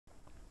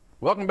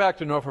Welcome back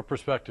to Norfolk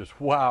Perspectives.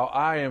 Wow,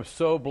 I am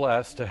so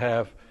blessed to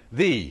have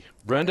the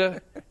Brenda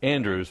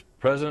Andrews,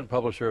 President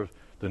Publisher of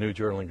the New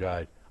Journaling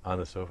Guide, on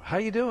the sofa. How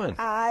you doing?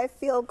 I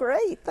feel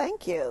great,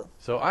 thank you.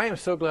 So I am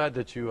so glad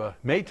that you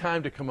made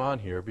time to come on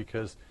here,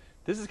 because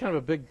this is kind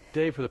of a big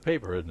day for the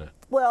paper, isn't it?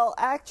 Well,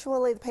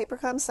 actually, the paper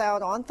comes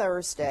out on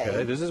Thursday.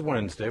 Okay, this is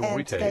Wednesday when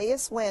we tape. Today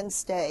is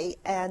Wednesday,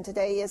 and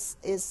today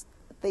is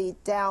the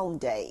down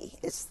day.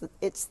 It's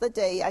the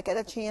day I get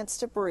a chance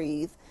to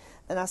breathe,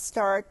 and I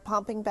start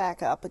pumping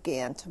back up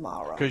again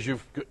tomorrow. Because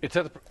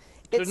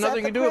there's nothing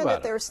you can do about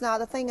it. There's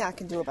not a thing I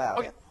can do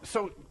about it.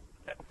 So,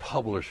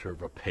 publisher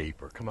of a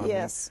paper, come on.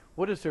 Yes.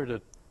 What is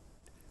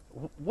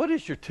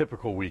your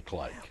typical week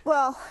like?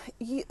 Well,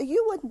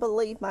 you wouldn't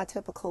believe my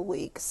typical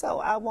week, so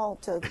I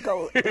won't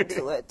go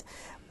into it.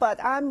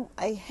 But I'm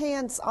a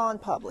hands-on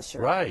publisher.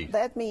 Right.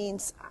 That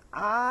means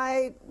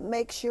I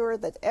make sure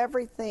that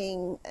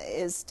everything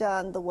is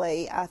done the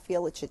way I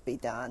feel it should be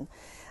done.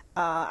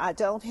 I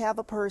don't have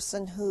a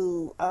person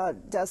who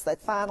does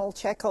that final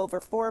check over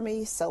for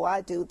me, so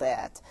I do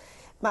that.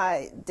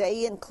 My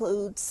day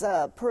includes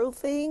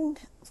proofing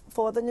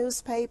for the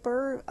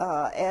newspaper,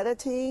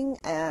 editing,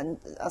 and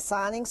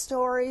assigning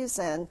stories,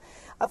 and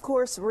of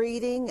course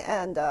reading,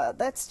 and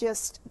that's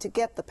just to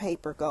get the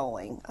paper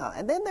going.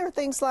 And then there are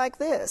things like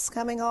this,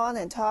 coming on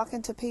and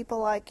talking to people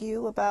like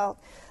you about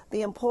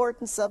the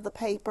importance of the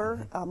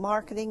paper,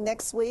 marketing.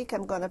 Next week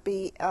I'm going to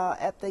be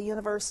at the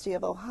University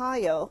of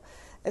Ohio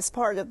as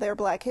part of their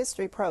Black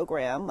History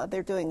program.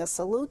 They're doing a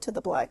salute to the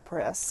Black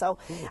press. So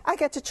I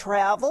get to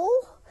travel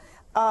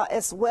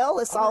as well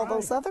as all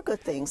those other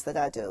good things that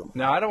I do.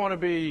 Now, I don't want to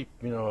be,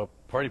 a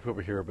party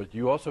pooper here, but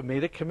you also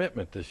made a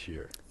commitment this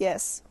year.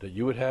 Yes. That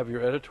you would have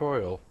your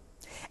editorial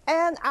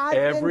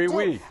every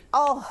week.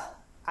 Oh,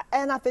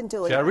 and I've been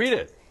doing it. Can I read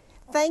it?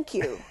 Thank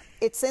you.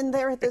 It's in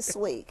there this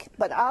week,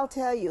 but I'll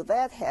tell you,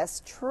 that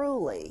has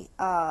truly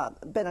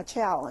been a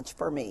challenge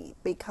for me,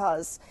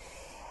 because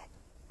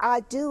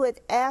I do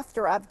it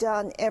after I've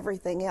done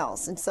everything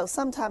else, and so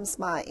sometimes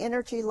my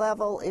energy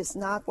level is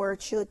not where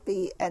it should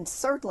be, and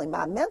certainly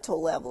my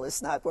mental level is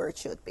not where it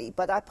should be,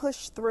 but I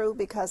push through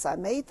because I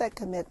made that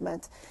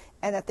commitment,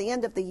 and at the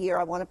end of the year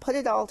I want to put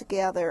it all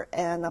together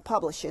and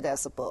publish it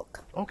as a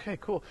book. Okay,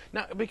 cool.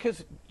 Now,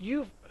 because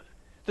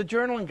the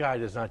Journaling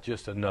Guide is not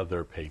just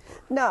another paper.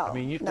 No, I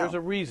mean, no. There's a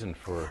reason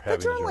for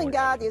having the Journaling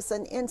Guide Guide. is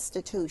an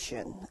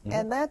institution,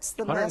 and that's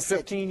the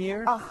 115 message.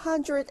 years?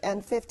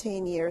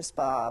 115 years,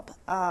 Bob.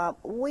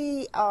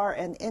 We are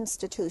an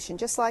institution,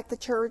 just like the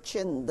church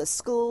and the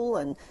school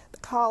and the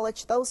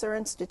college. Those are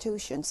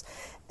institutions.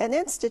 An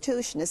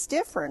institution is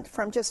different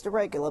from just a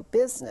regular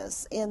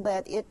business in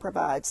that it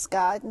provides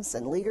guidance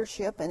and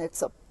leadership, and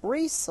it's a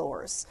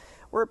resource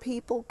where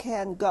people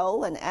can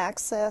go and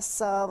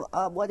access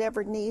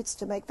whatever needs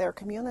to make their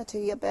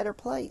community a better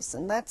place.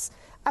 And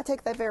I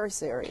take that very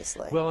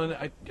seriously. Well,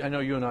 and I know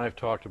you and I have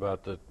talked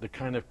about the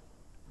kind of,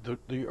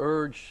 the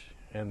urge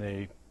and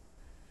the,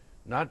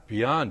 not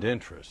beyond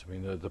interest, I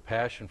mean, the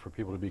passion for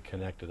people to be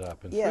connected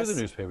up. And Yes. through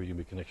the newspaper, you can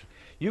be connected.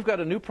 You've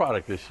got a new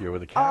product this year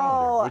with a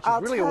calendar, which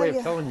is really a way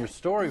of telling your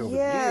story over the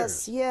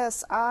years.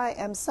 Yes, I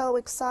am so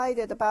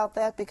excited about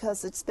that,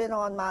 because it's been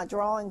on my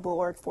drawing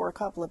board for a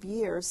couple of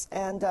years,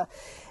 and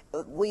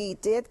we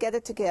did get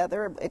it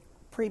together. It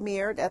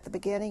premiered at the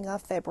beginning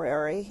of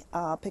February,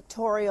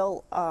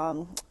 pictorial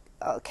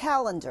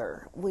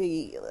calendar.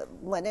 We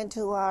went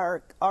into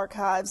our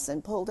archives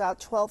and pulled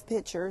out 12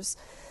 pictures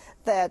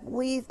that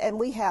we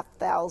have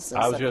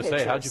thousands of pictures. I was going to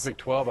say, how'd you pick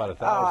 12 out of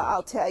thousands?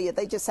 I'll tell you,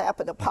 they just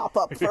happened to pop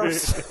up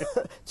first,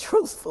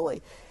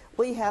 truthfully.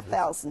 We have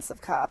thousands of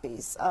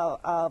copies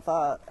of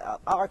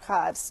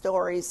archive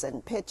stories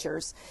and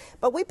pictures,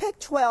 but we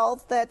picked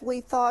 12 that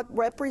we thought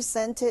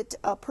represented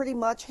pretty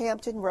much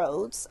Hampton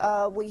roads.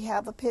 We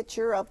have a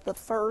picture of the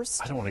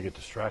first. I don't want to get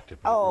distracted.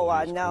 Oh,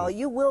 I know.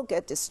 You will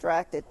get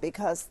distracted,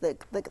 because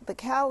the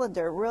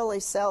calendar really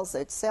sells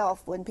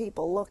itself when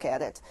people look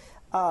at it.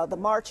 The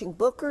marching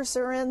bookers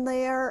are in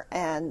there,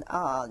 and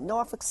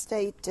Norfolk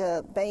State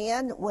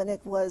Band, when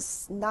it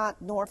was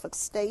not Norfolk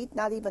State,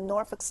 not even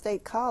Norfolk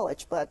State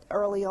College, but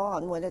early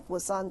on when it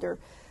was under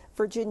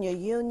Virginia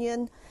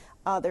Union.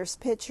 There's a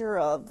picture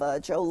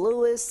of Joe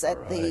Louis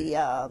at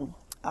the,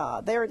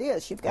 there it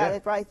is, you've got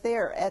it right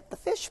there, at the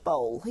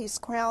Fishbowl. He's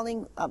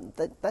crowning,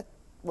 that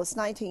was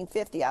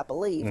 1950, I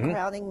believe,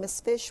 crowning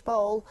Miss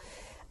Fishbowl.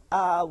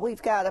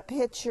 We've got a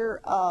picture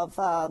of,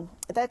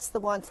 that's the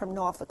one from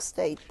Norfolk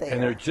State there.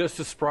 And they're just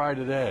as spry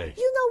today.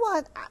 You know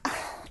what?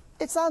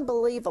 It's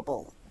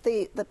unbelievable.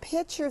 The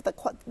picture,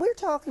 we're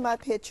talking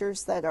about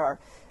pictures that are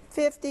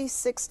 50,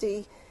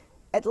 60,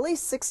 at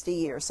least 60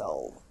 years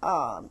old.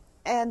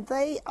 And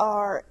they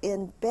are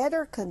in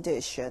better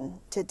condition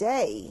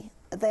today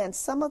than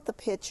some of the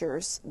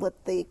pictures with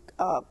the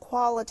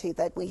quality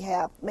that we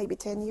have maybe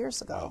 10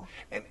 years ago.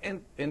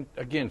 And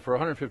again, for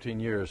 115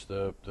 years,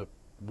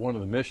 one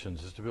of the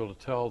missions is to be able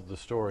to tell the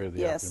story of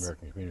the African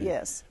American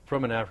community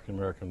from an African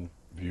American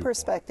viewpoint.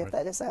 Perspective, right?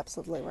 That is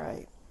absolutely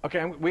right.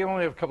 Okay, we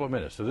only have a couple of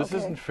minutes, so this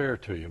isn't fair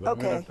to you, but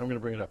I'm going to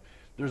bring it up.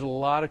 there's a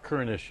lot of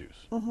current issues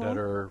that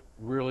are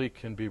really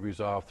can be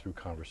resolved through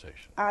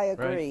conversation. I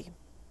agree. Right?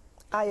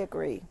 I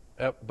agree.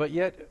 But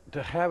yet,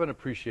 to have an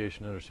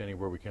appreciation and understanding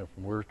where we came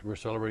from, we're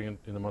celebrating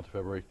in the month of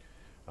February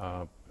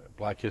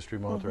Black History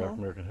Month or African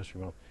American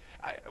History Month.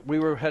 We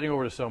were heading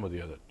over to Selma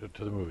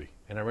to the movie,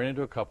 and I ran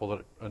into a couple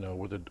that I know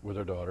with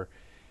their daughter,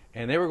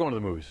 and they were going to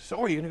the movies. So,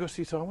 are you going to go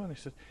see Selma? And I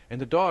said,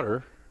 and the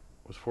daughter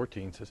was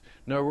 14, says,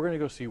 no, we're going to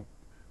go see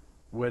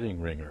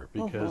Wedding Ringer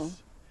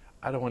because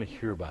I don't want to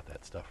hear about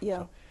that stuff.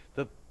 Yeah.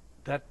 So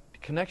that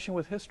connection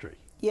with history.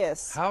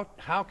 Yes.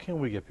 How can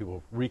we get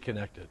people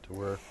reconnected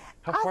to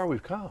how far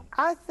we've come?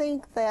 I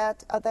think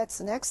that that's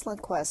an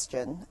excellent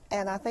question,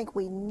 and I think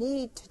we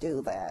need to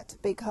do that,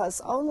 because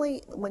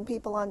only when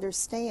people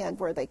understand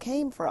where they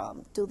came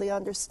from do they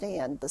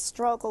understand the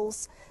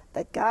struggles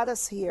that got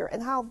us here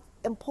and how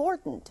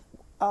important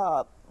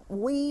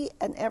we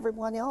and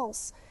everyone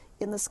else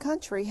in this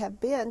country have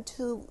been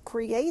to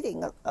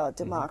creating a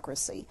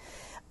democracy.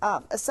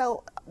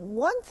 So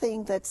one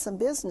thing that some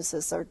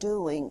businesses are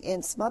doing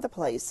in some other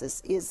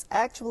places is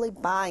actually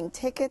buying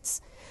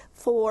tickets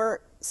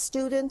for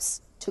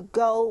students to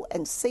go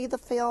and see the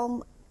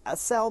film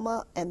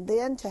Selma, and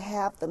then to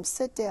have them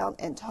sit down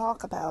and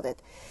talk about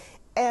it.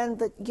 And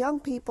the young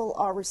people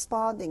are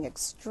responding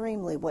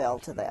extremely well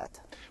to that.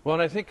 Well,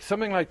 and I think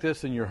something like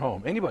this in your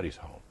home, anybody's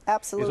home,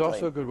 Absolutely. is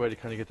also a good way to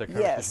kind of get that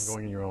conversation Yes.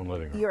 going in your own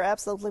living room. You're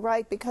absolutely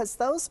right, because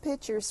those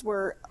pictures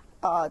were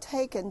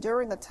taken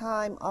during a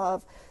time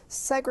of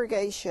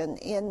segregation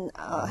in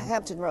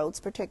Hampton Roads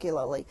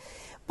particularly.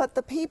 But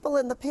the people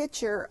in the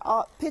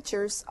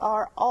pictures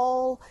are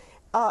all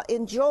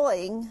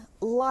enjoying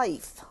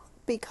life,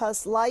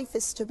 because life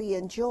is to be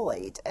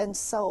enjoyed. And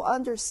so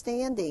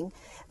understanding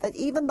that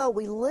even though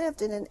we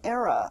lived in an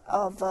era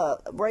of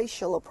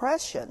racial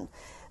oppression,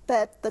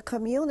 that the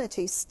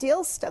community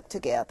still stuck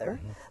together,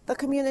 the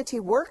community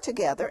worked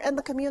together, and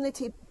the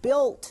community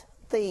built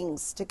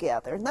things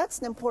together. And that's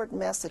an important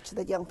message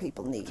that young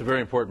people need. It's a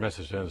very important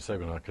message to end the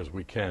segment on, because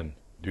we can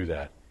do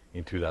that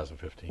in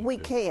 2015. We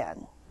too.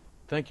 can.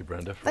 Thank you,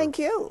 Brenda. Thank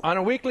you. On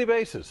a weekly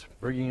basis,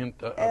 bringing in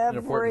an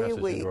important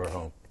message week. into our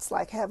home. It's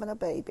like having a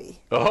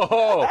baby.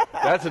 Oh,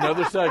 that's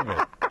another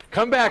segment.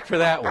 Come back for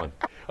that one.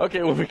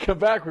 Okay, when we come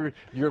back,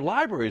 your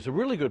library is a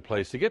really good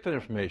place to get that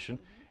information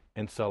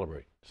and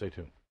celebrate. Stay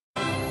tuned.